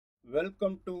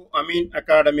Welcome to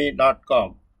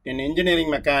aminacademy.com. In engineering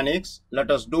mechanics,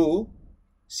 let us do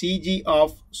CG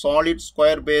of solid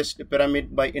square-based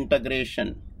pyramid by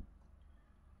integration.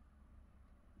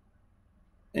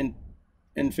 In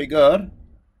figure,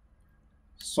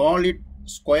 solid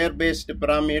square-based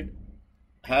pyramid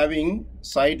having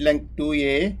side length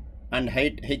 2a and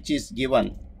height h is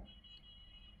given.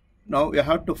 Now we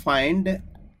have to find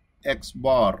x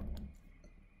bar.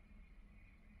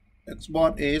 X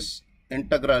bar is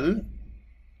integral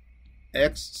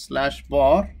x slash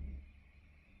bar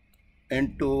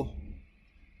into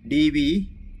dv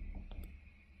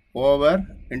over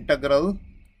integral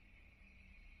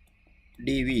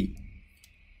dv.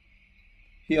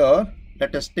 Here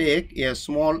let us take a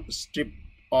small strip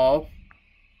of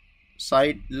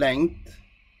side length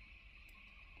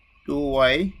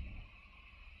 2y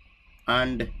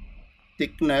and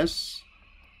thickness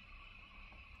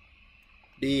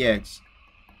dx.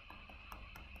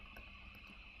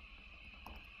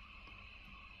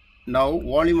 Now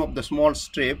volume of the small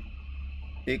strip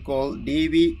equal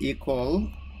dv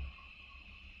equal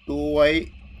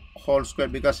 2y whole square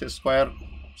because a square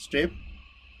strip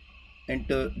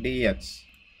into dx.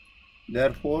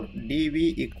 Therefore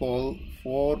dv equal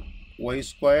 4y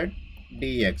squared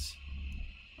dx,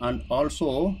 and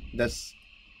also this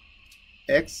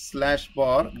x slash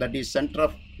bar, that is center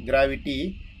of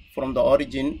gravity from the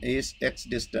origin, is x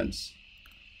distance.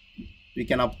 We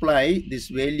can apply this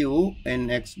value in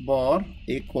x bar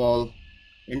equal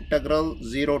integral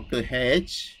 0 to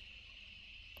h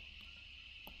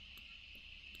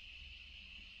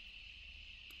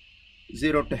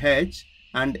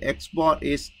and x bar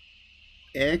is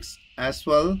x as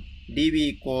well. dv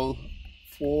equal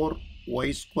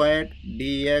 4y squared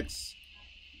dx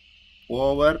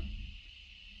over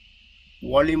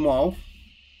volume of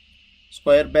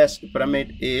square based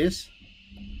pyramid is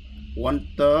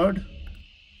 1/3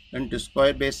 into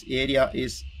square base area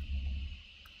is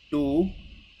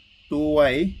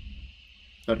 2a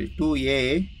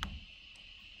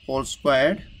whole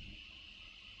squared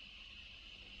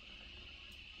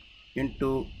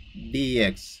into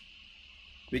dx,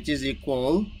 which is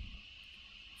equal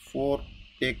 4,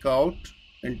 take out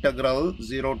integral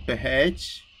 0 to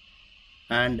h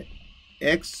and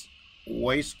x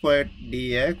y squared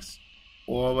dx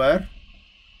over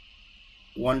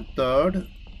 1/3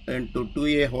 into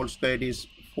 2a whole squared is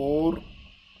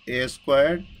 4a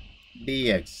squared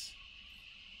dx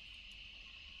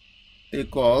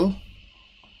equal.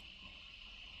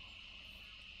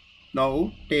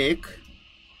 Now take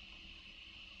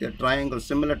a triangle,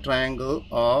 similar triangle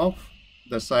of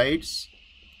the sides.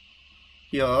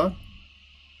 Here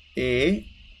a,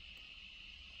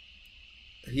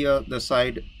 here the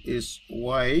side is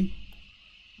y,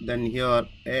 then here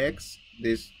x,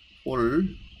 this full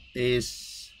is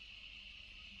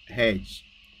h.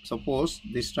 Suppose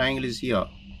this triangle is here,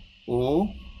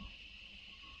 O,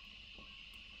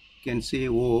 can say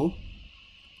O,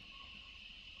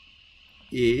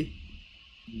 A,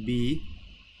 B,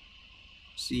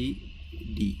 C,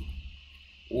 D.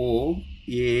 O,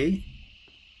 A,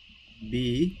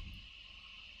 B,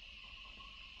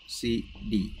 C,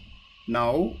 D.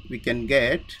 Now we can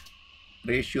get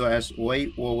ratio as y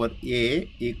over a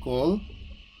equal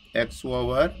x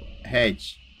over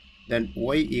h, then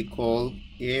y equal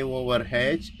a over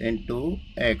h into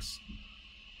x,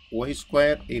 y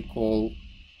square equal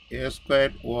a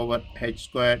squared over h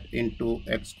squared into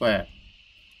x square.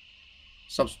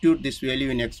 Substitute this value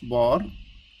in x bar,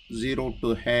 0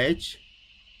 to h,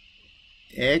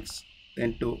 x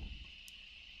into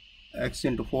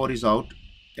 4 is out,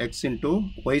 x into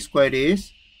y squared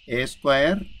is a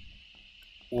square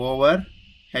over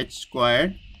h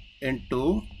squared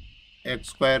into x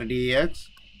square dx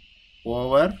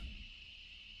over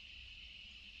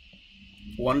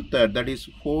 1/3, that is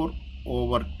 4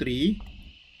 over 3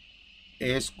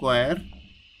 a square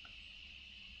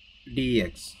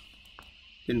dx.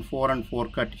 Then 4 and 4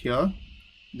 cut here.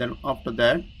 Then after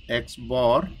that x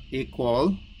bar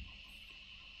equal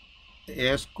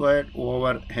a squared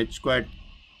over h squared,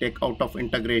 take out of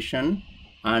integration,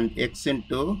 and x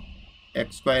into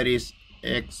x square is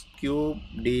x cube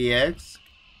dx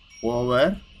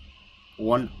over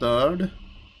 1/3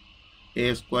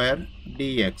 a square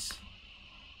dx.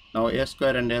 Now a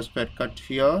square and a square cut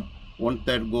here,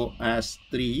 1/3 go as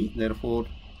 3, therefore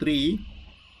 3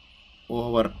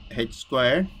 over h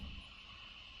squared.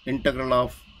 Integral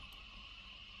of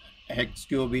x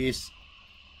cube is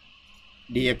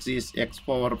dx is x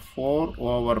power 4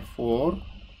 over 4,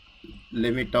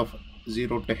 limit of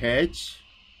 0 to h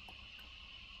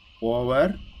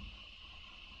over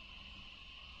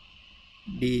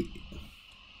D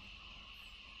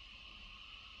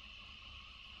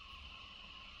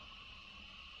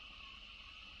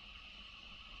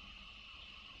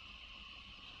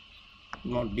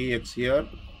not dx here,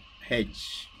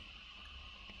 h.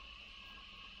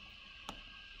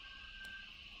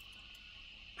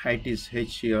 Height is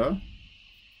h here,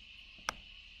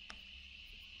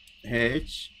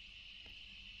 h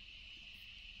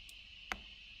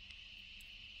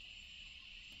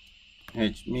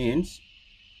means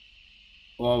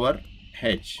over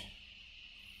h,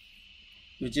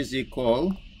 which is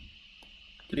equal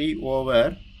 3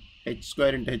 over h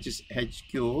square into h is h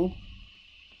cube.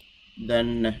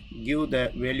 Then give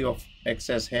the value of x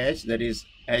as h, that is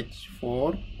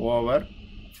h4 over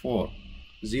 4.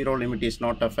 Zero limit is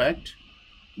not a fact.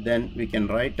 Then we can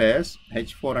write as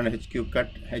h4 and h cube cut,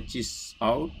 h is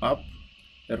out up,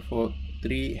 therefore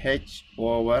 3h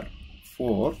over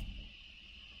 4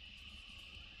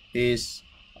 is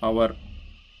our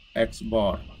x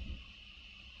bar.